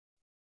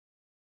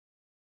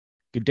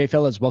Good day,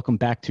 fellas. Welcome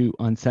back to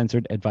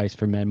Uncensored Advice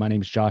for Men. My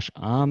name is Josh.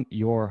 I'm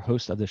your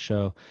host of the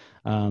show.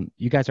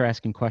 You guys are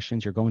asking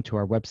questions. You're going to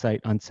our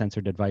website,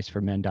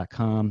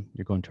 uncensoredadviceformen.com.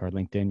 You're going to our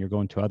LinkedIn. You're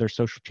going to other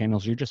social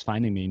channels. You're just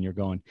finding me and you're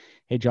going,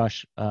 hey,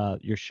 Josh,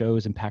 your show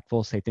is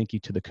impactful. Say thank you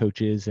to the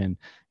coaches. And,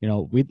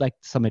 we'd like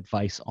some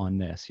advice on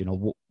this.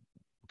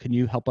 Can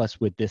you help us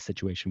with this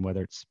situation,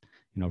 whether it's,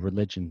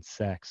 religion,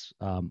 sex,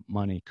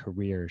 money,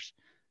 careers?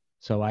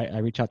 So I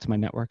reach out to my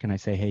network and I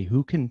say, hey,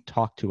 who can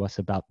talk to us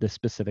about this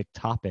specific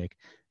topic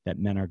that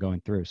men are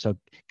going through? So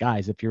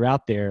guys, if you're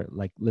out there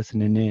like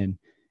listening in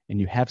and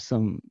you have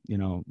some,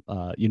 you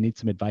need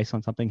some advice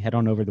on something, head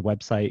on over to the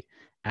website,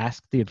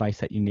 ask the advice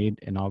that you need,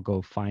 and I'll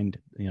go find,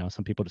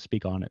 some people to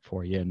speak on it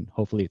for you. And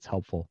hopefully it's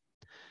helpful.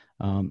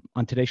 On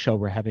today's show,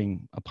 we're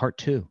having a part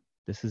two.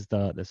 This is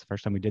the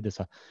first time we did this,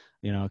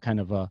 kind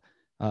of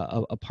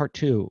a part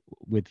two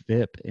with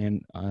Vip.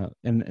 And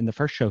in the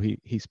first show,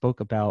 he spoke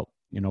about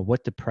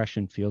what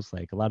depression feels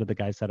like. A lot of the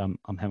guys that I'm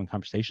having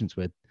conversations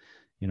with,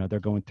 they're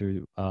going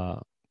through a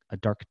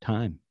dark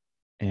time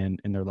in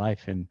their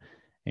life, and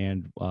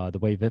the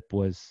way Vip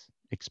was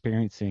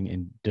experiencing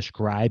and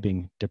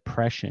describing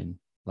depression,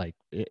 like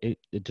it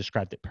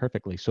described it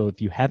perfectly. So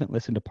if you haven't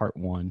listened to part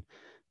one,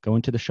 go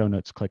into the show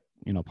notes, click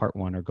part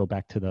one, or go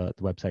back to the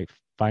website,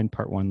 find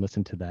part one,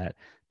 listen to that.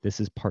 This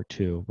is part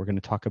two. We're going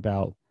to talk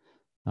about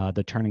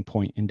the turning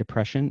point in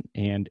depression,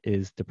 and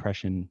is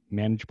depression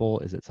manageable?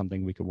 Is it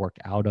something we could work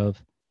out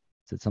of?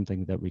 Is it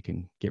something that we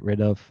can get rid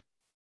of?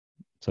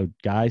 So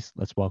guys,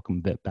 let's welcome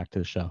Vip back to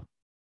the show.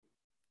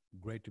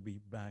 Great to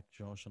be back,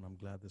 Josh, and I'm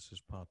glad this is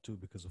part two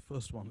because the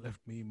first one left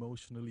me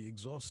emotionally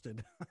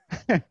exhausted.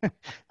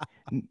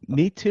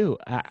 Me too.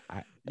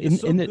 You're In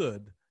so in the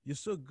good. You're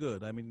so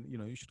good. I mean,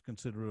 you should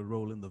consider a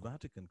role in the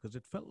Vatican because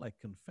it felt like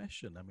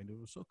confession. I mean, it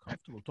was so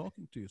comfortable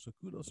talking to you. So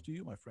kudos to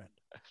you, my friend.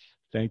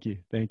 Thank you,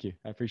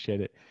 I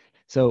appreciate it.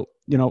 So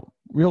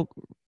real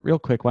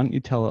quick, why don't you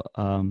tell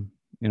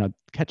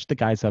catch the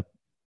guys up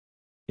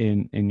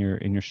in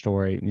your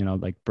story,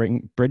 like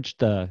bridge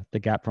the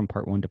gap from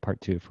part one to part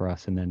two for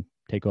us, and then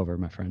take over,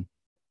 my friend.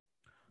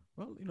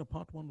 Well,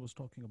 part one was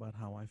talking about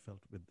how I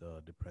felt with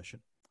depression,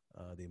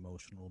 the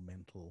emotional,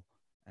 mental,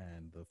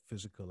 and the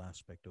physical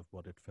aspect of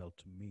what it felt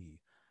to me.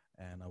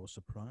 And I was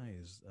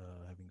surprised,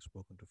 having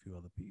spoken to a few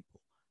other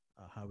people,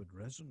 how it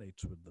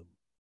resonates with them.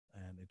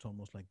 And it's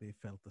almost like they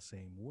felt the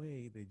same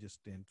way. They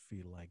just didn't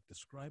feel like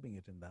describing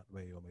it in that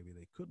way, or maybe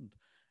they couldn't.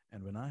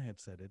 And when I had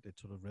said it, it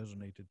sort of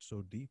resonated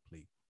so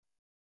deeply.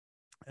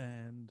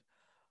 And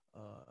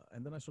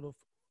then I sort of,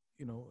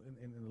 in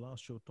the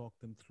last show, talked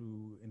them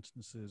through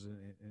instances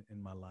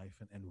in my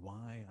life, and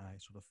why I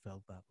sort of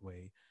felt that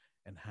way,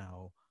 and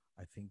how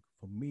I think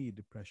for me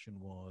depression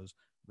was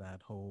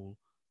that whole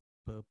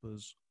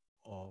purpose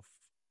of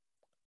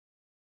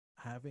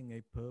having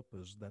a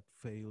purpose that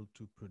failed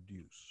to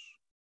produce.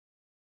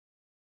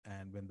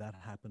 And when that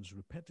happens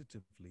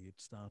repetitively, it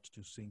starts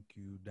to sink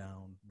you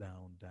down,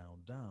 down,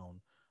 down,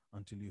 down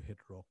until you hit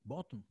rock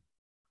bottom.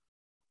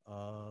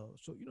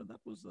 So that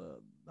was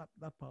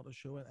that part of the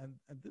show, and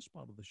this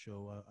part of the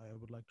show, I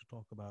would like to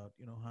talk about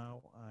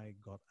how I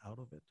got out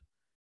of it,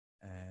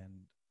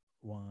 and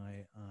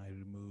why I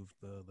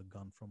removed the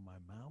gun from my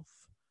mouth,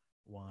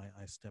 why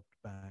I stepped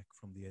back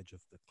from the edge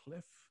of the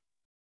cliff,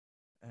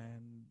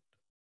 and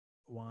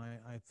why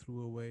I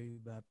threw away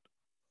that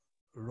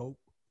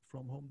rope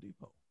from Home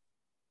Depot.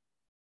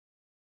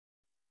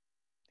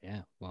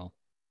 Yeah, well,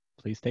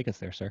 please take us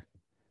there, sir.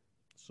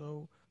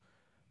 So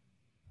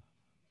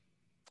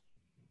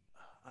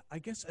I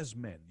guess as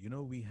men,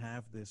 we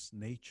have this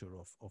nature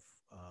of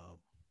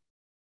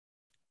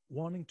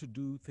wanting to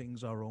do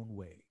things our own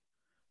way.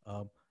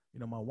 Um,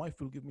 my wife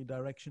will give me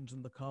directions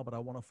in the car, but I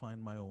want to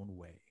find my own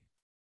way.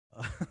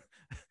 Uh,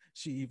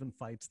 she even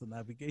fights the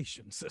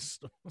navigation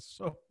system.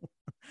 So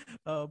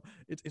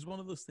it's one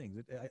of those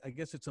things. I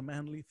guess it's a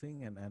manly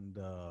thing, and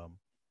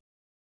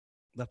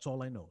that's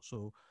all I know.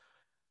 So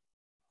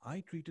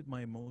I treated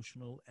my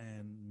emotional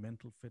and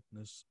mental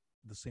fitness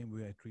the same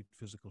way I treat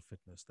physical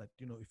fitness. That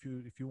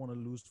if you want to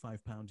lose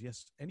 5 pounds,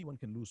 yes, anyone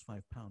can lose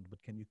 5 pounds,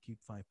 but can you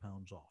keep 5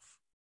 pounds off?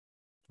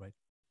 Right?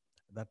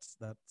 That's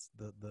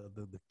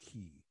the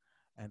key.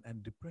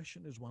 And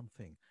depression is one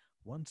thing.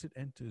 Once it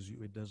enters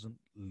you, it doesn't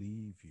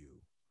leave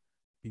you.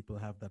 People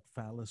have that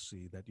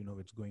fallacy that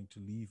it's going to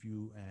leave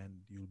you and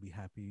you'll be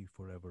happy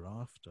forever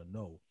after.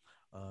 No,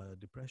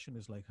 depression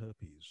is like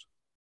herpes.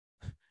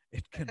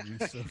 It can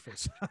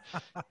resurface.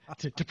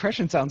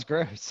 Depression sounds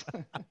gross.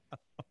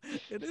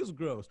 It is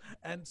gross.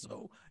 And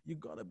so you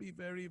got to be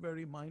very,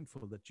 very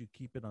mindful that you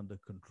keep it under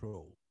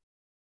control.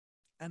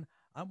 And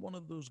I'm one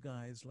of those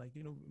guys, like,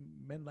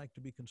 men like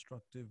to be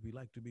constructive, we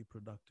like to be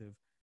productive.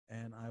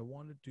 And I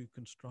wanted to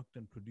construct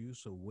and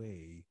produce a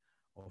way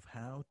of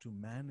how to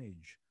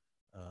manage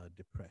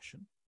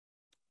depression.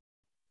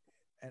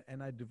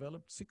 And I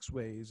developed 6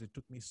 ways. It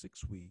took me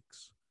 6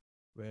 weeks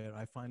where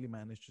I finally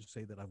managed to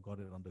say that I've got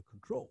it under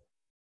control.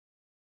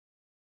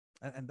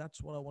 And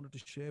that's what I wanted to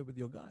share with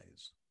your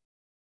guys.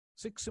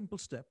 6 simple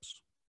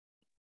steps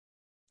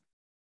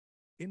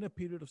in a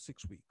period of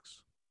 6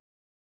 weeks.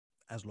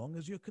 as long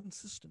as you're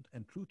consistent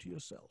and true to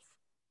yourself,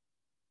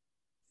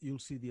 you'll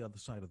see the other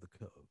side of the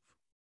curve.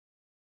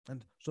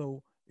 And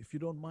so, if you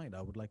don't mind,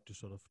 I would like to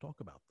sort of talk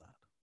about that.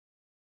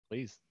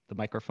 Please, the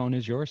microphone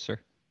is yours, sir.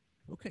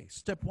 Okay,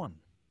 step one.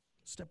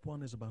 Step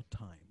one is about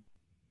time.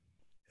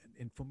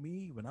 And for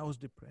me, when I was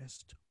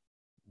depressed,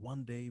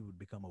 one day would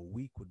become a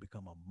week, would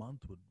become a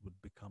month,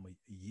 would become a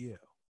year.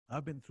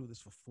 I've been through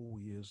this for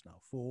 4 years now,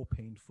 4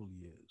 painful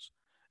years.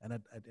 And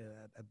at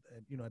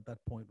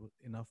that point,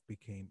 enough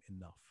became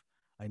enough.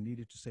 I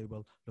needed to say,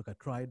 well, look, I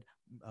tried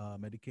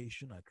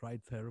medication, I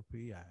tried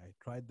therapy, I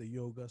tried the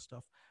yoga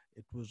stuff.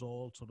 It was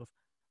all sort of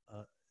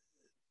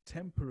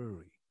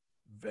temporary,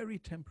 very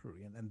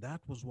temporary. And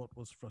that was what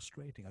was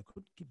frustrating. I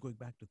couldn't keep going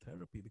back to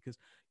therapy because,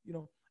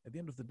 at the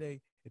end of the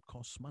day, it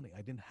costs money.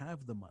 I didn't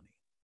have the money.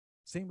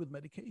 Same with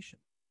medication.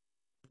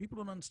 People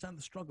don't understand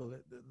the struggle.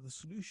 The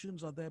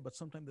solutions are there, but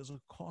sometimes there's a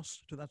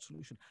cost to that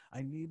solution.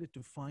 I needed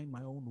to find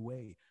my own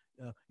way.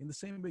 In the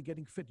same way,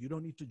 getting fit, you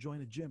don't need to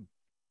join a gym.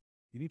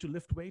 You need to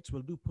lift weights,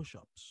 well, do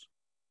push-ups.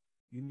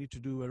 You need to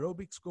do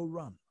aerobics, go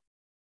run.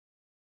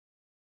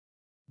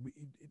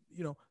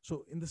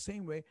 So in the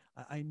same way,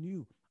 I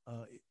knew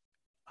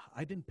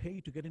I didn't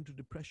pay to get into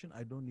depression.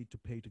 I don't need to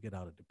pay to get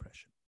out of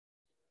depression.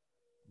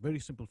 Very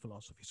simple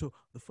philosophy. So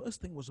the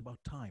first thing was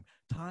about time.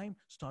 Time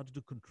started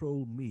to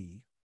control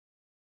me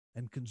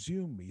and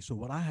consume me. So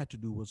what I had to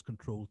do was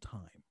control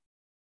time.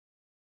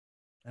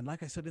 And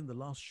like I said in the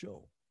last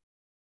show,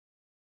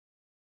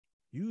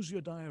 use your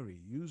diary,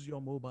 use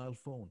your mobile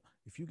phone.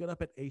 If you get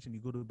up at 8 and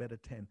you go to bed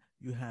at 10,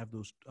 you have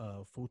those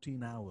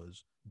 14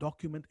 hours.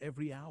 Document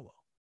every hour.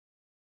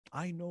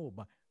 I know,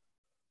 but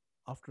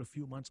after a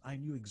few months, I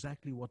knew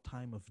exactly what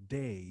time of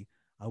day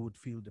I would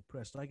feel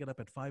depressed. I get up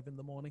at 5 in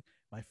the morning.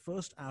 My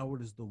first hour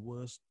is the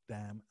worst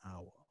damn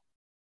hour,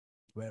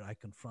 where I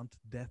confront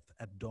death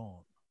at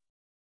dawn.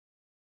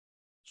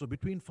 So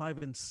between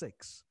 5 and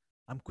 6,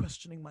 I'm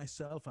questioning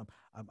myself.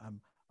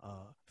 I'm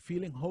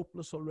feeling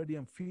hopeless already.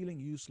 I'm feeling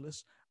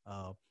useless.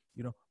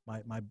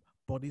 My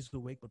body's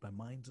awake, but my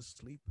mind's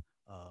asleep.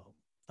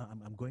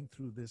 I'm going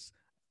through this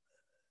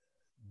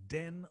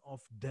den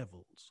of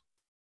devils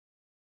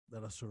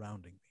that are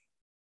surrounding me.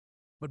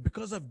 But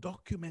because I've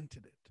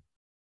documented it,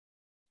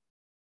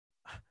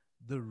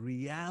 the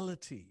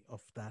reality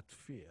of that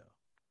fear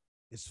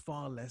is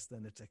far less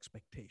than its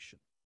expectation.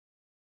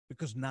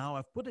 Because now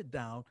I've put it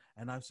down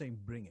and I'm saying,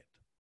 bring it.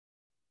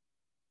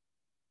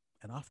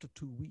 And after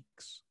 2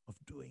 weeks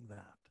of doing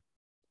that,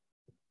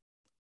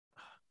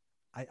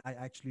 I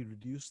actually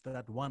reduced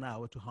that 1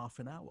 hour to half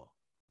an hour.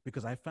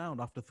 Because I found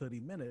after 30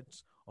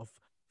 minutes of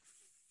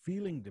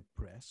feeling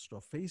depressed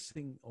or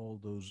facing all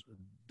those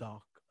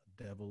dark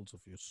devils of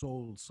your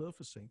soul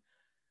surfacing,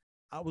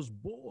 I was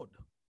bored.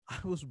 I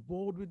was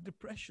bored with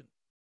depression.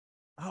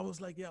 I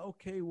was like, yeah,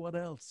 okay, what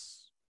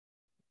else?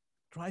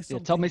 Try something.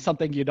 Yeah, tell me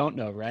something you don't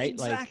know, right?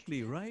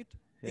 Exactly, right?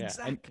 Yeah,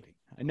 exactly.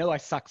 I know I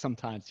suck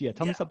sometimes. Yeah,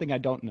 tell me something I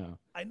don't know.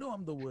 I know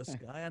I'm the worst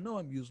guy. I know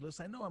I'm useless.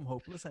 I know I'm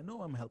hopeless. I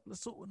know I'm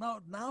helpless. So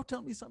now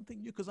tell me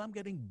something new because I'm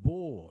getting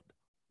bored.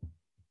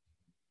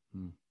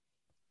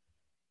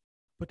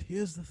 But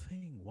here's the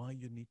thing, why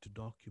you need to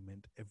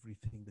document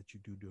everything that you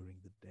do during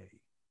the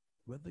day.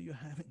 Whether you're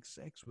having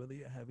sex, whether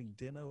you're having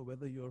dinner,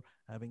 whether you're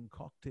having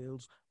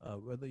cocktails,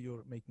 whether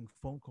you're making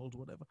phone calls,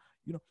 whatever,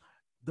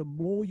 the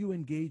more you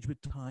engage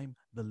with time,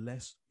 the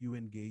less you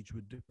engage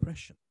with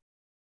depression.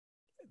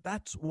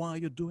 That's why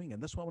you're doing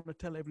it. That's why I want to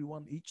tell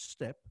everyone each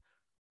step,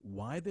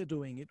 why they're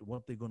doing it,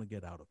 what they're going to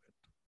get out of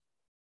it.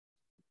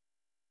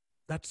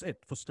 That's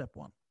it for step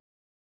 1.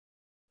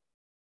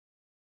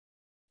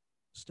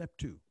 Step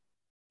 2,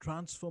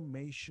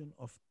 transformation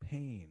of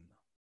pain.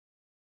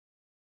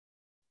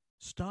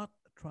 Start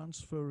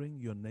transferring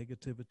your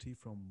negativity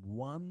from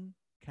one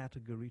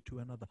category to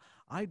another.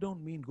 I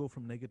don't mean go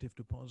from negative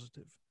to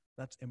positive.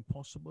 That's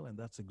impossible and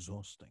that's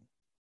exhausting.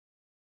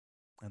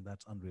 And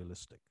that's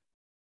unrealistic.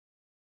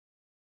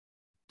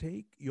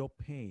 Take your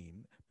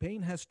pain.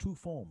 Pain has 2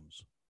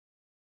 forms.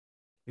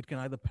 It can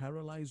either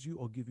paralyze you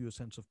or give you a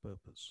sense of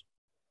purpose.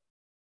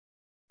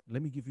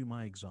 Let me give you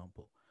my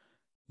example.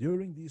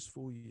 During these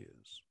 4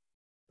 years,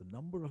 the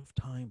number of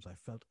times I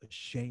felt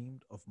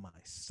ashamed of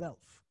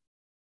myself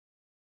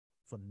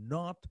for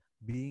not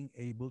being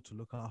able to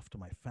look after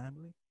my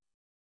family,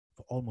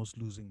 for almost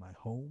losing my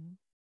home,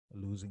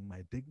 losing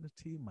my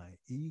dignity, my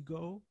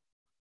ego.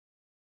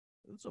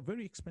 Those are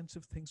very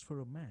expensive things for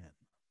a man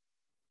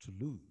to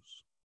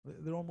lose.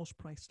 They're almost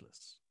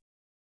priceless.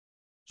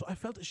 So I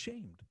felt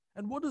ashamed.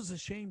 And what does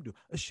ashamed do?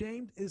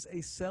 Ashamed is a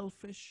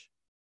selfish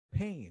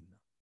pain.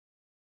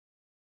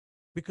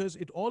 Because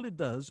all it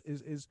does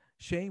is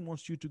shame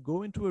wants you to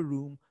go into a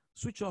room,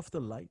 switch off the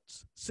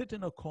lights, sit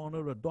in a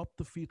corner, adopt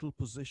the fetal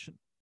position,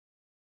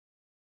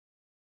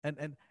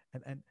 and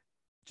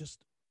just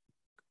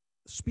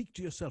speak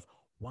to yourself.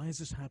 Why is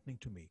this happening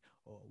to me?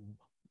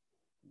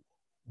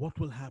 What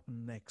will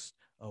happen next?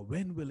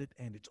 When will it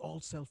end? It's all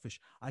selfish.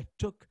 I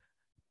took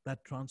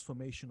that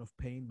transformation of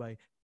pain by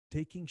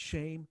taking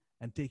shame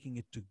and taking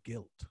it to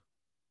guilt.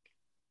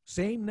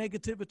 Same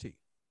negativity,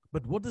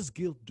 But what does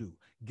guilt do?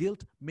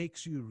 Guilt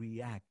makes you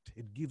react.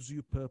 It gives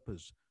you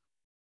purpose.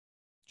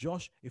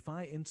 Josh, if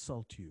I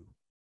insult you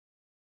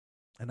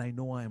and I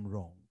know I am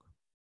wrong,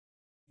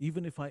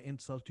 even if I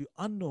insult you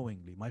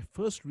unknowingly, my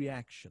first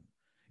reaction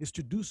is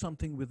to do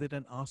something with it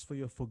and ask for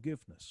your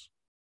forgiveness.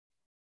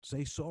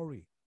 Say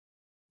sorry.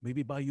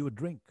 Maybe buy you a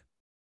drink.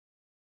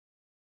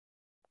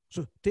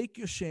 So take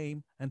your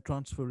shame and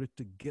transfer it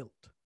to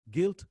guilt.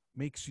 Guilt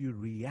makes you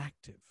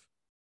reactive.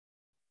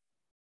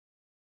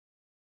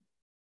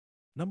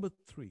 Number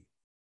 3,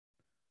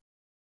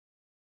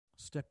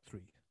 step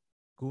 3,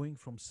 going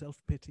from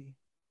self-pity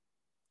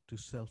to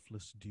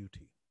selfless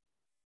duty.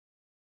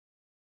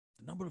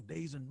 The number of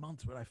days and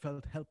months where I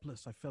felt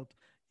helpless, I felt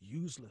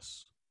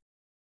useless.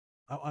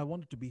 I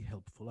wanted to be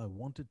helpful. I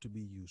wanted to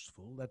be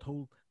useful. That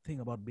whole thing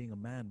about being a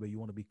man where you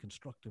want to be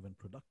constructive and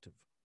productive.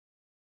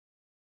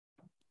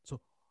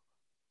 So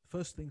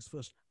first things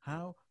first,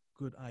 how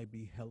could I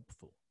be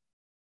helpful?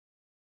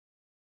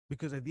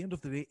 Because at the end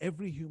of the day,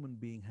 every human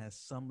being has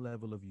some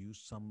level of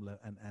use,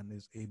 and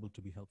is able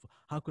to be helpful.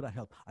 How could I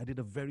help? I did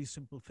a very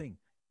simple thing,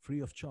 free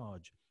of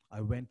charge.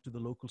 I went to the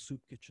local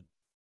soup kitchen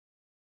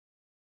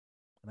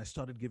and I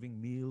started giving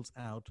meals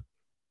out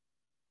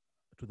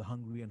to the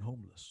hungry and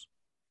homeless.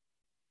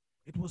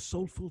 It was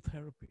soulful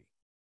therapy.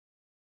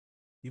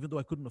 Even though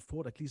I couldn't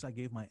afford, at least I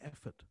gave my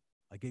effort.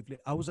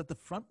 I was at the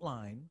front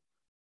line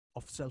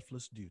of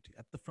selfless duty,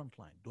 at the front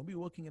line. Don't be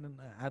working in an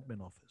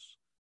admin office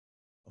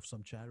of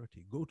some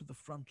charity. Go to the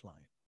front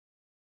line.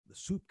 The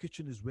soup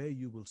kitchen is where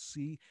you will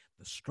see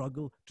the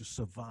struggle to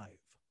survive.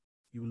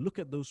 You will look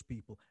at those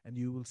people and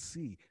you will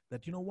see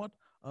that, you know what?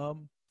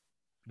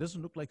 It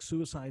doesn't look like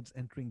suicide's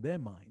entering their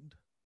mind.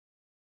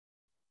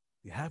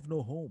 They have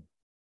no home.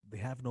 They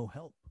have no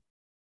help.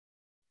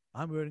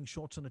 I'm wearing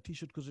shorts and a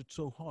t-shirt because it's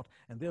so hot,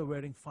 and they're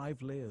wearing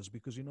 5 layers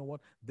because, you know what?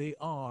 They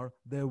are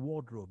their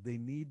wardrobe. They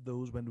need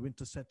those when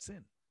winter sets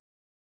in.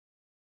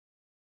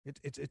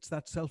 It's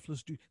that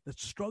selfless duty, that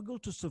struggle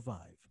to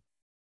survive.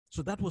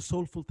 So that was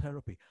soulful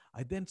therapy.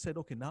 I then said,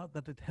 okay, now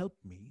that it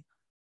helped me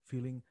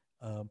feeling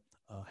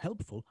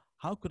helpful,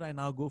 how could I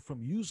now go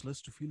from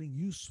useless to feeling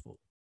useful?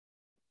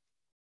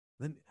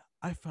 Then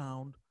I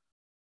found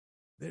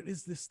there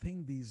is this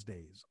thing these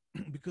days,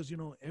 because, you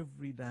know,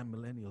 every damn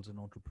millennial's an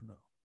entrepreneur.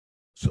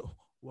 So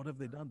what have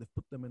they done? They've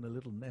put them in a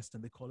little nest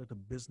and they call it a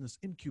business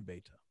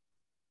incubator.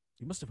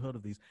 You must have heard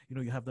of these. You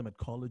know, you have them at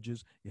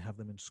colleges, you have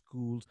them in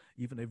schools,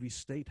 even every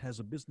state has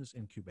a business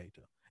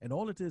incubator. And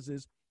all it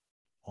is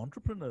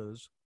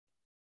entrepreneurs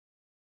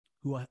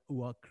who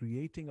are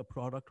creating a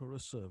product or a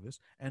service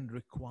and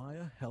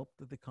require help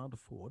that they can't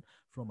afford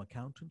from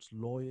accountants,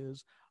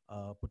 lawyers,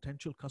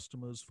 potential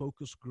customers,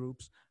 focus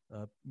groups,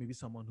 maybe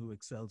someone who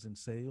excels in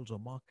sales or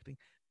marketing.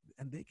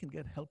 And they can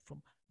get help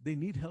they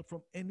need help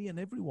from any and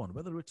everyone,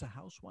 whether it's a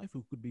housewife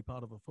who could be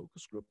part of a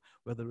focus group,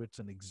 whether it's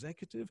an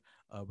executive,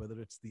 whether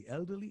it's the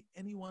elderly,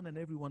 anyone and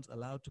everyone's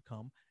allowed to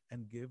come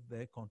and give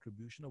their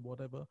contribution or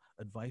whatever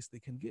advice they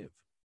can give.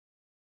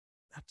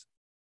 That's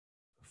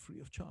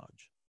free of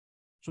charge.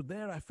 So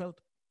there I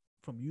felt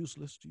from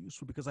useless to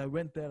useful, because I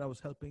went there, I was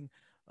helping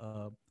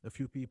a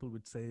few people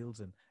with sales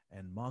and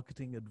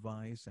marketing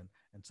advice and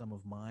some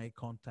of my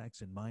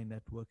contacts in my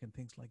network and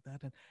things like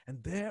that.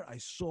 And there I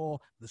saw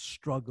the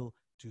struggle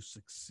to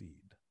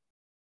succeed.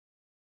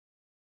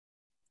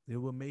 They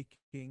were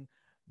making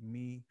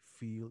me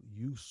feel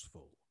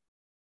useful.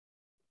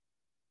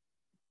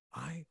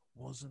 I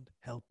wasn't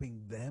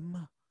helping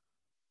them.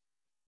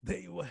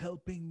 They were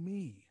helping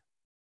me.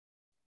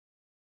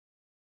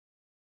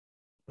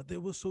 But they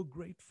were so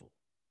grateful.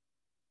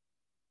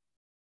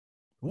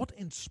 What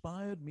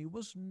inspired me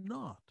was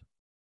not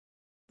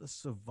the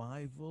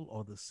survival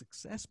or the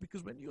success,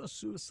 because when you are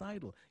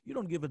suicidal, you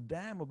don't give a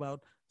damn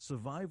about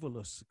survival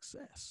or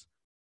success.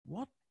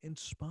 What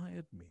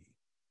inspired me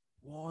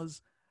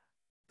was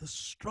the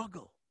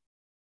struggle.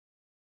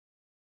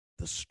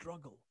 The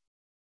struggle.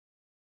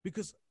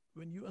 Because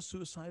when you are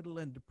suicidal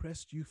and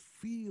depressed, you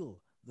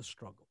feel the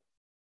struggle.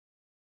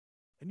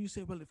 And you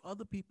say, well, if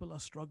other people are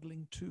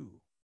struggling too,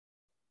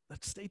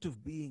 that state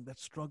of being, that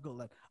struggle,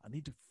 that I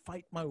need to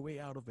fight my way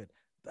out of it,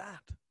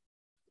 that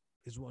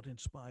is what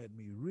inspired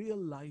me. Real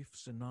life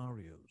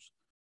scenarios.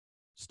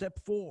 Step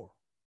 4,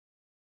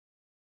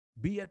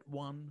 be at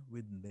one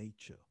with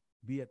nature.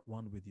 Be at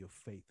one with your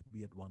faith.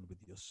 Be at one with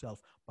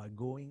yourself by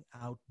going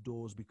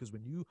outdoors, because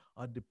when you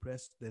are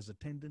depressed, there's a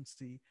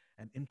tendency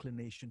and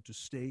inclination to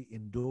stay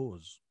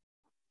indoors.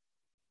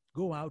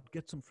 Go out,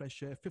 get some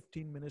fresh air,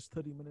 15 minutes,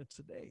 30 minutes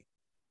a day.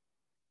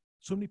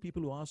 So many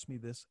people who ask me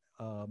this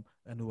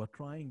and who are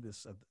trying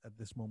this at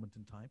this moment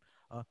in time,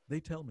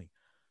 they tell me,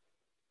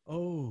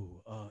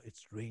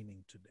 it's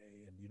raining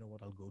today, and you know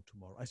what, I'll go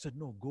tomorrow. I said,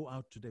 no, go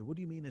out today. What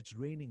do you mean it's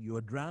raining? You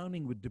are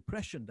drowning with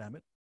depression, damn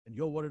it, and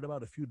you're worried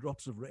about a few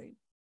drops of rain?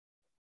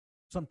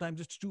 Sometimes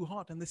it's too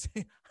hot, and they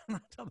say,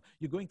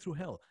 you're going through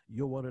hell.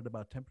 You're worried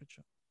about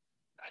temperature.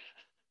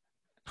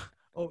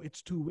 Oh,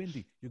 it's too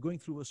windy. You're going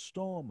through a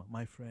storm,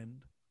 my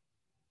friend.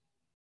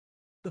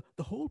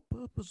 The whole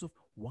purpose of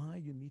why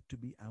you need to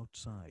be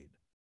outside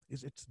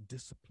is it's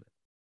discipline.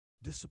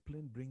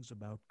 Discipline brings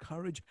about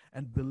courage.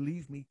 And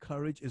believe me,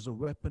 courage is a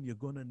weapon you're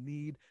going to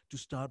need to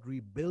start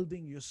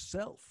rebuilding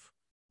yourself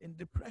in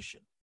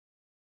depression.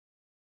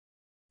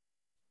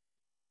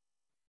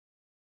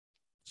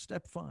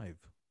 Step 5,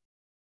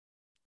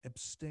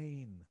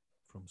 abstain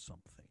from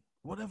something,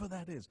 whatever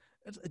that is.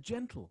 It's a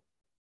gentle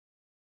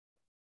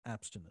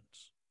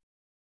abstinence.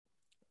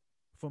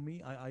 For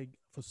me,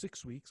 for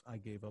 6 weeks, I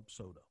gave up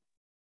soda.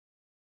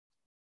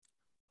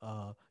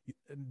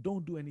 And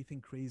don't do anything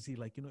crazy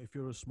like, if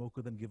you're a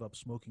smoker, then give up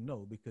smoking.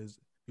 No, because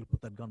you'll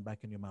put that gun back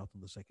in your mouth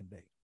on the second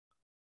day.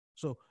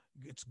 So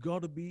it's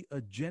got to be a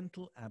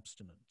gentle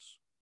abstinence.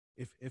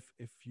 If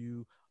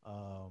you,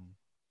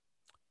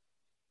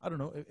 I don't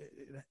know,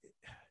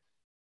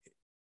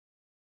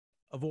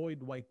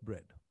 avoid white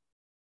bread.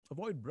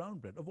 Avoid brown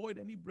bread. Avoid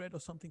any bread or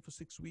something for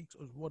 6 weeks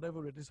or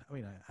whatever it is. I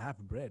mean, I have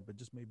bread, but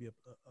just maybe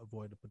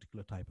avoid a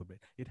particular type of bread.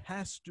 It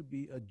has to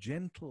be a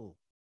gentle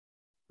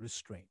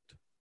restraint.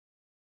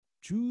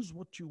 Choose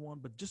what you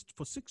want, but just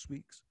for 6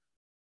 weeks.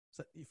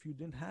 So if you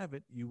didn't have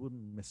it, you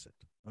wouldn't miss it.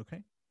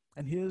 Okay?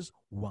 And here's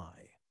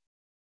why.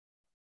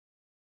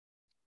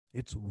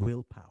 It's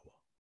willpower.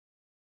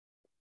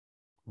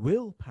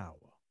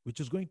 Willpower, which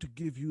is going to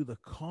give you the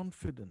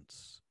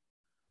confidence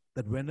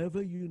that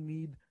whenever you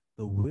need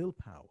the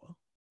willpower,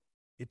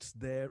 it's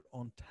there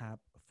on tap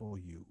for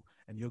you.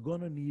 And you're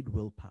going to need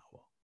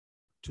willpower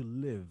to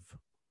live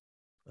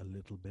a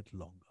little bit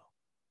longer.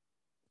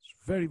 It's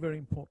very, very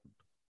important.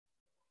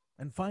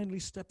 And finally,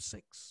 step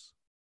 6,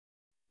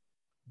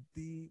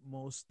 the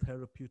most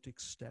therapeutic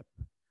step,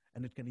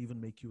 and it can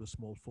even make you a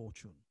small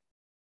fortune.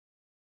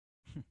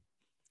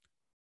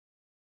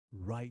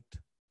 Write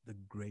the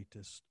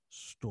greatest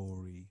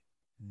story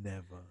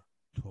never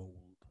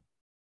told.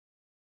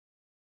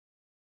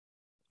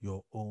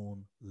 Your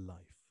own life.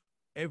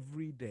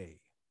 Every day,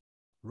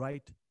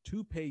 write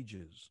 2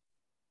 pages.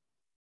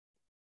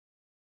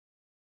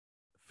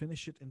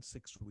 Finish it in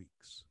 6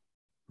 weeks.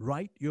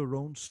 Write your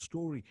own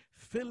story.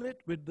 Fill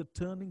it with the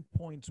turning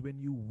points when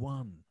you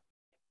won,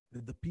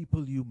 with the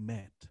people you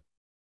met,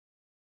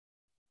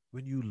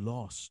 when you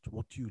lost,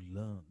 what you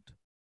learned.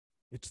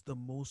 It's the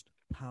most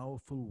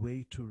powerful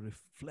way to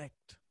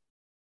reflect.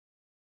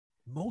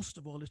 Most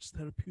of all, it's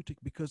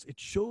therapeutic because it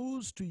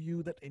shows to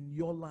you that in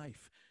your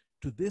life,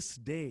 to this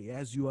day,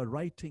 as you are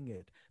writing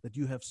it, that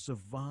you have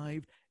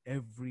survived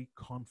every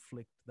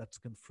conflict that's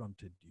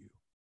confronted you.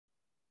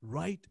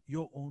 Write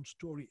your own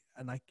story,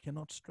 and I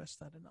cannot stress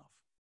that enough.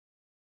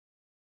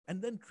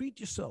 And then treat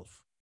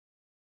yourself.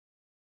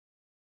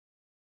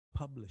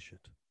 Publish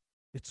it.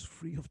 It's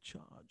free of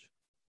charge.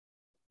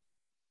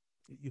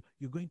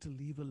 You're going to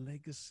leave a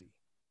legacy.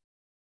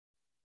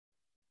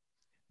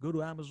 Go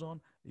to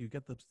Amazon, you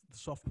get the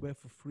software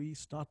for free,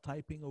 start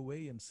typing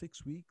away in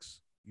 6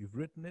 weeks. You've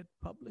written it,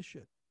 publish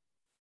it.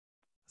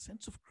 A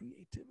sense of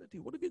creativity.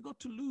 What have you got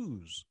to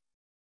lose?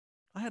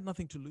 I had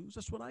nothing to lose.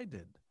 That's what I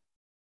did.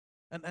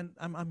 And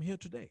I'm here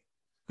today.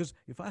 Because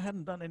if I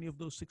hadn't done any of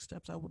those 6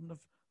 steps, I wouldn't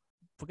have,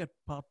 forget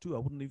part 2, I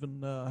wouldn't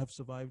even have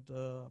survived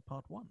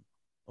part 1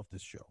 of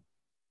this show.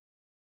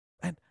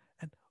 And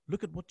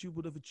look at what you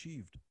would have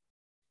achieved.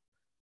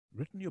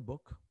 Written your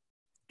book,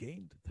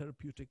 gained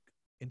therapeutic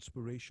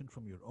inspiration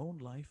from your own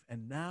life,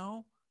 and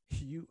now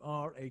you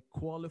are a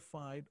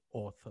qualified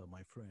author,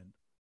 my friend.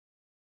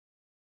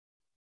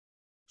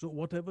 So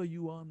whatever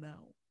you are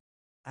now,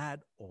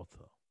 add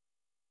author.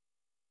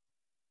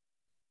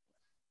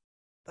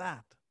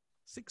 That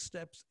 6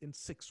 steps in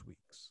 6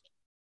 weeks,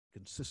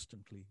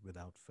 consistently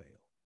without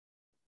fail.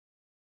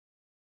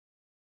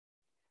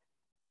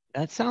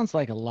 That sounds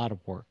like a lot of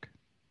work.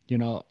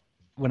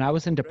 When I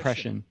was in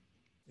depression,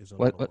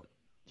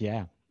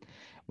 yeah,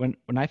 when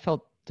I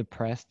felt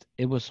depressed,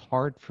 it was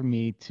hard for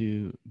me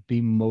to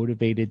be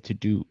motivated to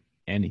do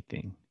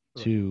anything,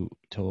 right. to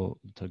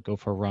go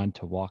for a run,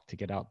 to walk, to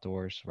get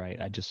outdoors, right?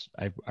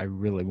 I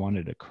really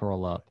wanted to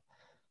curl up.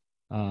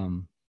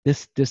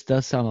 This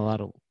does sound a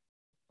lot of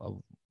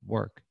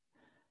work.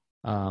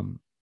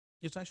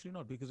 It's actually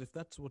not, because if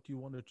that's what you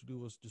wanted to do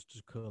was just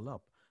to curl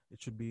up,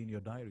 it should be in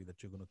your diary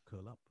that you're going to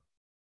curl up.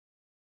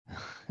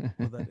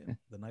 Put that in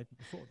the night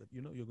before, that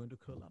you're going to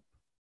curl up.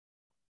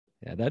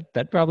 Yeah,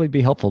 that'd probably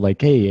be helpful.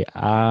 Like, hey,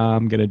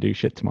 I'm gonna do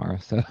shit tomorrow,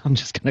 so I'm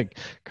just gonna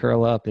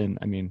curl up. And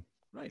I mean,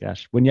 right.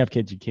 Gosh, when you have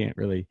kids, you can't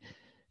really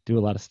do a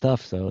lot of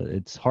stuff, so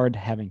it's hard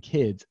having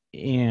kids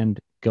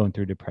and going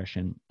through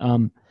depression.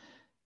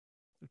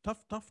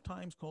 Tough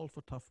times call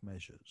for tough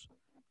measures.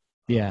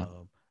 Yeah.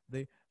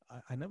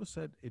 I never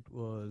said it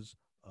was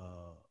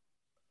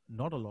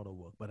not a lot of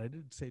work, but I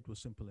did say it was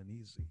simple and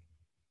easy.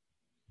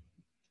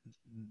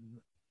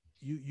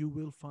 You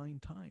will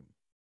find time.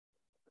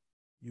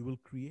 You will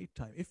create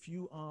time. If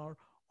you are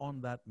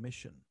on that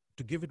mission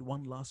to give it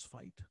one last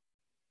fight,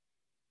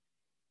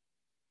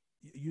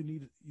 you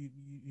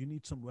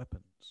need some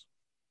weapons.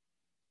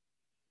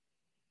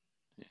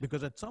 Yeah.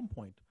 Because at some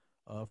point,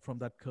 from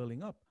that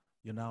curling up,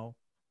 you're now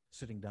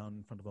sitting down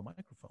in front of a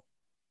microphone.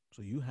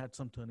 So you had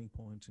some turning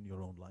points in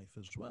your own life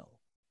as well.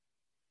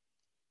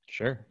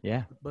 Sure.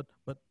 Yeah. But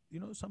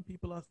some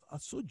people are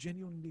so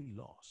genuinely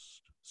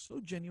lost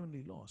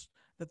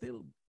that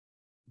they'll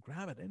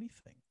grab at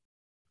anything,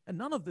 and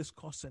none of this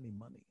costs any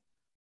money.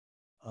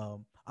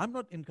 I'm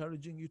not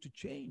encouraging you to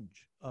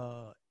change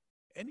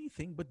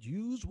anything, but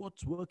use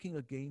what's working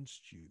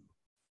against you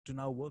to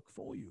now work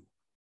for you.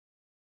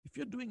 If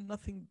you're doing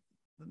nothing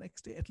the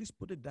next day, at least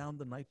put it down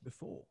the night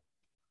before.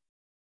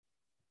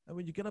 And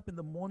when you get up in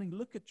the morning,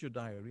 look at your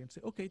diary and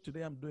say, okay,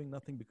 today I'm doing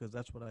nothing because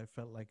that's what I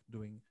felt like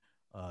doing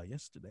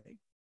yesterday.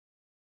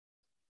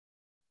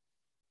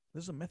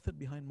 There's a method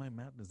behind my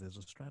madness. There's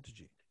a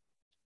strategy.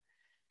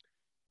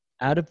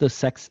 Out of the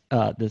 6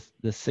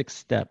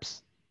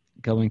 steps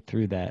going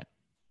through that,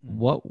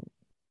 what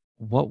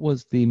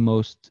was the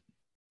most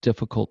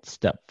difficult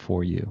step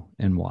for you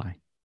and why?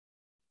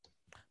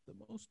 The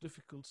most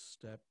difficult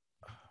step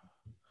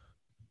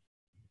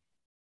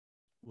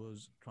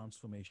was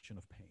transformation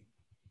of pain.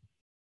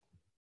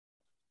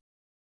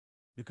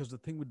 Because the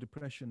thing with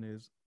depression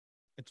is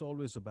it's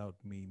always about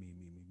me,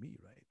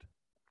 right?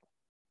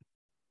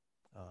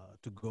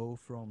 To go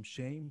from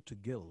shame to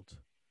guilt,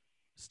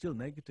 still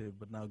negative,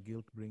 but now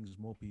guilt brings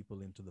more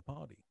people into the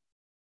party.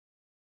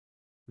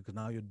 Because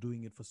now you're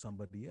doing it for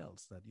somebody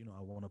else that,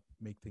 I want to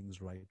make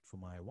things right for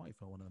my wife.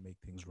 I want to make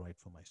things right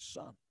for my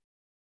son.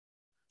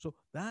 So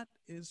that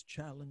is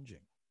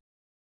challenging.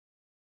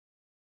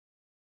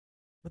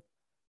 But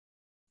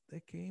there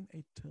came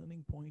a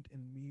turning point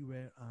in me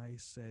where I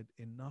said,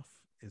 enough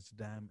is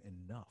damn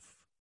enough.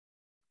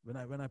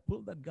 When I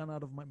pulled that gun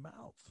out of my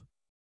mouth,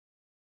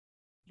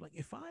 like,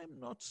 if I'm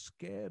not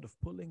scared of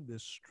pulling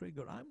this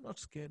trigger, I'm not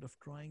scared of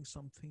trying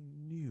something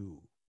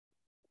new.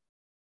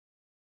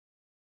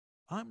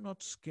 I'm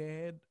not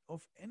scared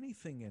of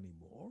anything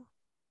anymore.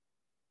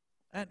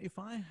 And if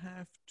I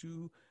have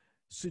to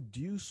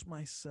seduce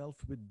myself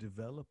with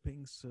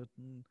developing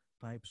certain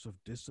types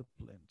of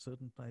discipline,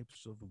 certain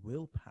types of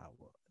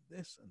willpower,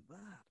 this and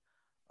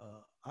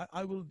that,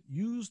 I will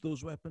use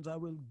those weapons. I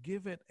will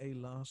give it a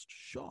last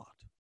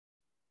shot.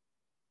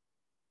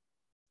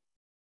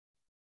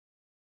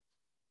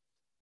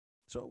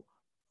 So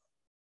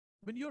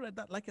when you're at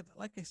that, like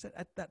I said,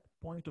 at that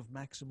point of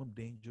maximum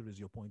danger is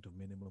your point of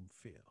minimum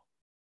fear.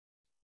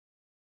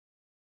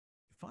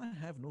 If I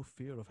have no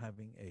fear of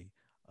having a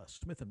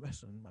Smith &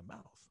 Wesson in my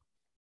mouth,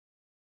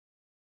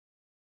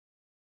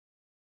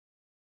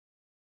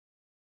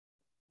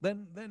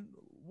 then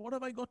what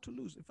have I got to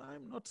lose? If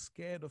I'm not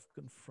scared of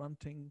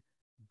confronting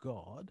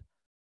God,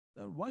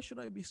 then why should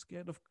I be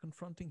scared of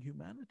confronting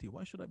humanity?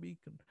 Why should I be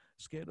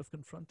scared of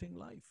confronting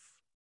life?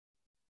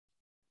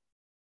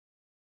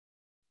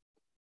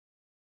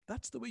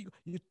 That's the way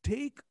you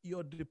take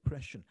your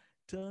depression,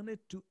 turn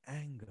it to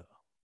anger.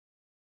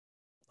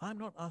 I'm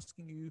not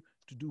asking you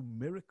to do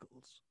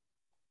miracles.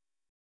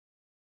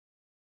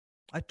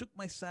 I took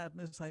my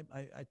sadness,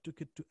 I took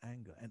it to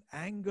anger. And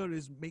anger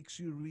makes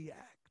you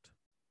react.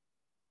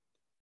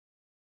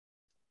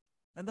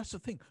 And that's the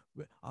thing.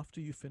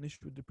 After you finish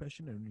with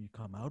depression and you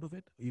come out of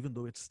it, even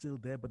though it's still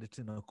there, but it's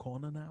in a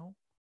corner now,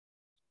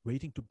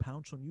 waiting to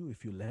pounce on you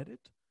if you let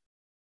it.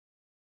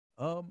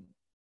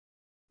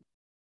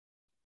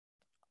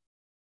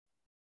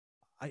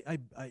 I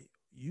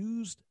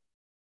used,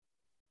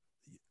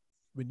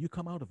 when you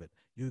come out of it,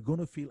 you're going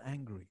to feel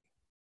angry.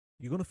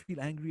 You're going to feel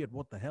angry at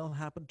what the hell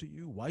happened to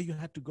you, why you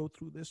had to go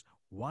through this,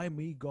 why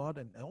me, God,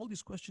 and all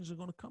these questions are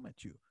going to come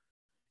at you.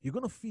 You're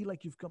going to feel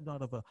like you've come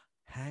out of a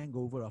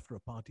hangover after a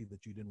party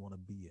that you didn't want to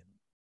be in.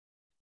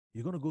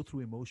 You're going to go through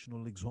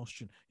emotional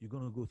exhaustion. You're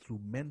going to go through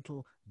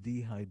mental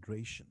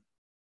dehydration.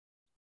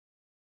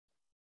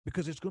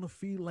 Because it's going to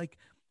feel like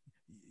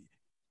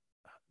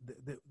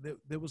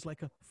there was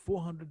like a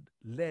 400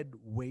 lead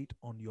weight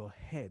on your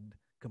head,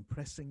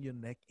 compressing your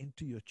neck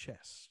into your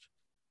chest,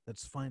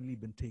 that's finally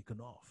been taken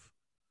off.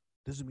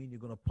 Doesn't mean you're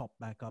going to pop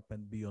back up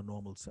and be your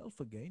normal self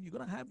again. You're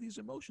going to have these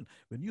emotions.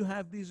 When you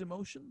have these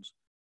emotions,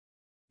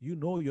 you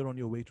know you're on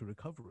your way to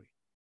recovery.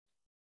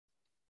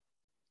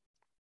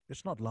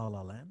 It's not La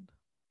La Land.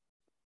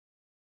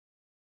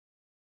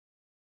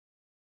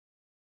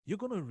 You're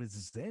going to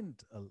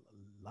resent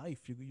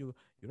life. You're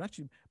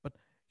actually, but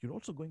you're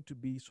also going to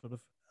be sort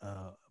of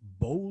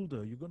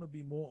bolder. You're going to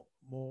be more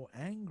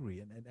angry,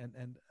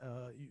 and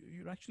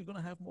you're actually going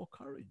to have more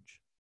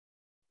courage.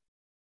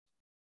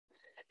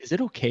 Is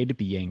it okay to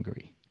be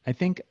angry? I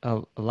think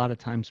a lot of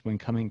times when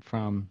coming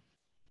from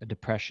a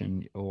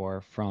depression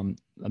or from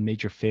a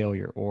major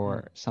failure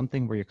or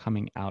something where you're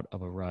coming out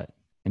of a rut,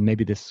 and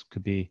maybe this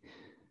could be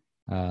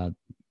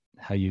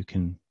how you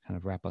can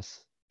kind of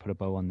put a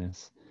bow on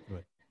this.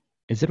 Right.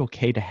 Is it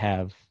okay to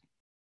have,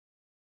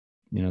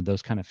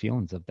 those kind of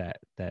feelings of that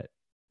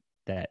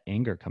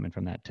anger coming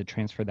from that, to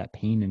transfer that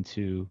pain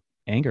into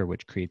anger,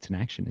 which creates an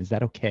action? Is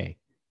that okay?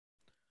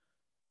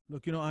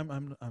 Look, I'm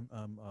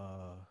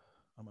a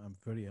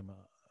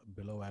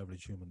below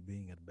average human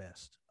being at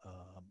best.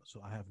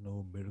 So I have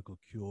no miracle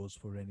cures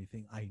for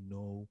anything. I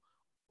know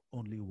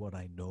only what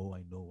I know.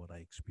 I know what I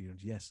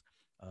experience. Yes.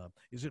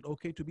 Is it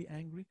okay to be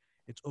angry?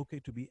 It's okay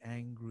to be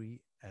angry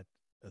at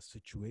a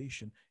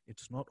situation,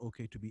 it's not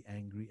okay to be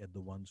angry at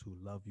the ones who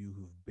love you,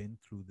 who've been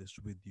through this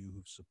with you,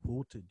 who've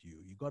supported you.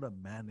 You got to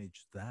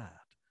manage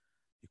that.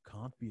 You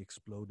can't be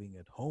exploding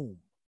at home.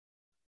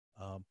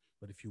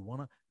 But if you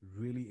want to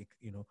really,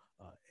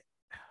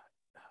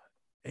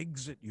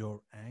 exit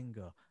your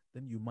anger,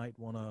 then you might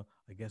want to,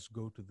 I guess,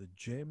 go to the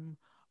gym,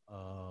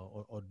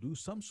 or do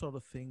some sort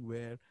of thing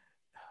where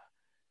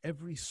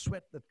every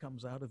sweat that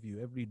comes out of you,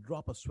 every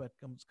drop of sweat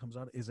comes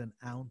out, is an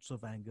ounce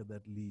of anger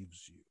that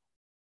leaves you.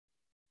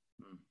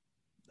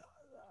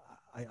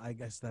 I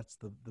guess that's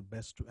the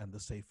best and the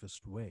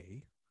safest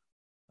way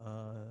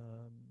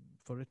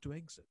for it to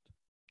exit.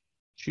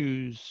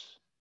 Choose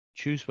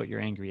what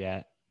you're angry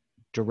at,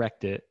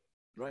 direct it.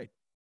 Right.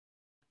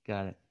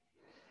 Got it.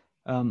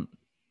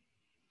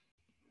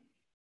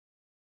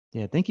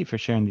 Yeah, thank you for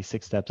sharing these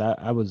 6 steps.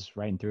 I was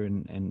writing through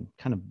and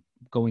kind of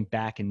going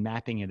back and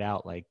mapping it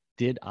out, like,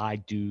 did I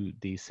do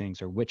these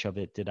things, or which of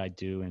it did I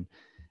do? And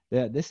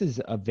this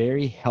is a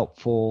very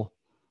helpful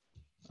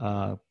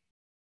guidelines,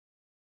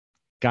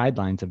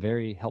 a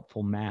very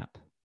helpful map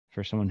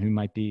for someone who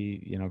might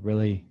be,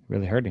 really,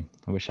 really hurting.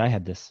 I wish I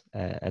had this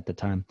at the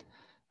time.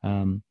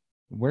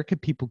 Where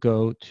could people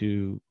go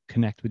to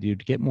connect with you,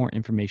 to get more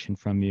information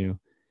from you,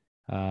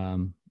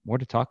 or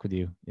to talk with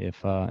you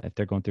if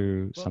they're going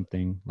through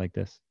something like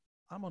this?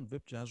 I'm on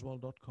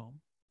vipjaswal.com.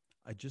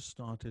 I just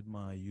started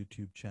my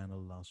YouTube channel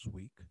last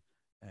week,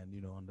 and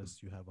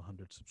unless you have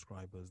 100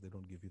 subscribers, they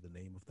don't give you the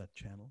name of that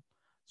channel.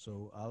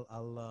 So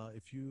I'll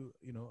if you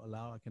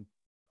allow, I can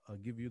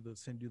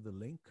send you the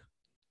link,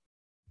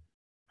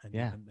 and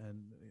yeah,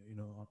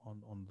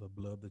 on the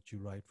blurb that you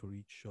write for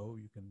each show,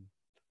 you can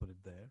put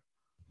it there.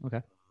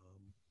 Okay.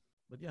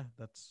 But yeah,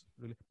 that's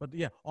really. But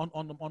yeah,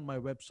 on my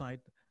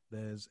website,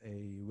 there's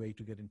a way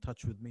to get in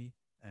touch with me,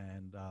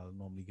 and I'll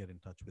normally get in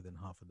touch within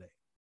half a day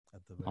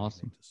at the very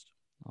latest.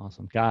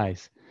 Awesome.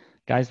 Guys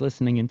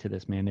listening into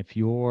this, man, if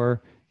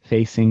you're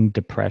facing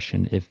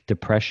depression, if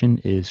depression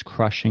is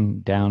crushing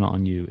down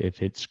on you,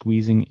 if it's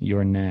squeezing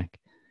your neck,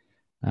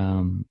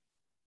 hear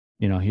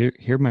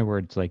my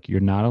words, like, you're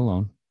not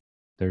alone.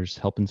 There's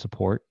help and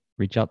support.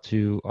 Reach out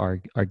to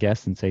our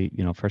guests and say,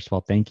 first of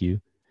all, thank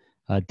you.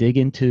 Dig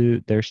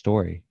into their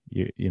story.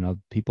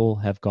 People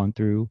have gone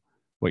through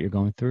what you're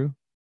going through,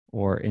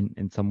 or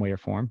in some way or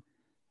form.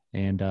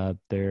 And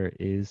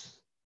there's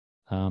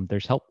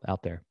help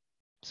out there.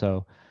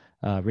 So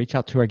reach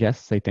out to our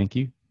guests, say thank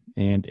you.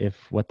 And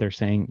if what they're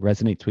saying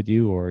resonates with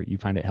you, or you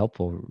find it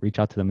helpful, reach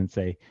out to them and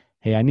say,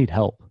 hey, I need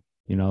help.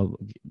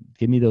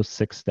 Give me those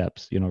 6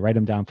 steps, write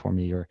them down for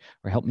me, or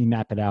help me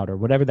map it out, or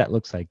whatever that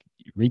looks like.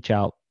 Reach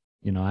out.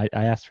 I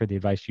asked for the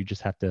advice. You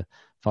just have to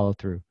follow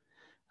through.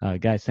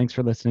 Guys, thanks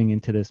for listening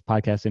into this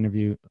podcast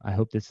interview. I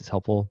hope this is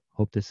helpful.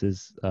 Hope this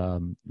is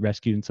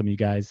rescuing some of you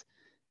guys,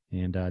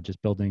 and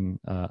just building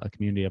a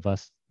community of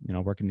us,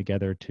 working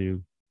together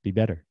to be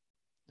better.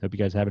 Hope you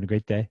guys are having a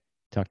great day.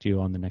 Talk to you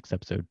on the next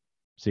episode.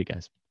 See you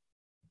guys.